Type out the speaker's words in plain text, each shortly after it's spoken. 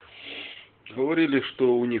Говорили,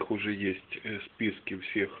 что у них уже есть списки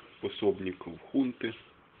всех пособников хунты,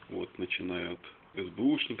 вот, начиная от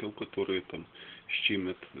СБУшников, которые там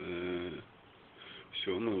щимят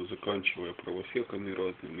все, ну, заканчивая правосеками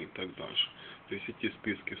разными и так дальше. То есть эти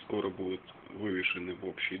списки скоро будут вывешены в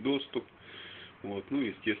общий доступ. Вот, ну,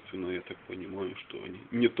 естественно, я так понимаю, что они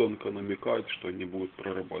не тонко намекают, что они будут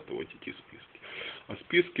прорабатывать эти списки. А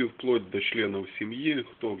списки вплоть до членов семьи,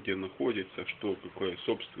 кто где находится, что, какая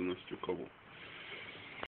собственность у кого.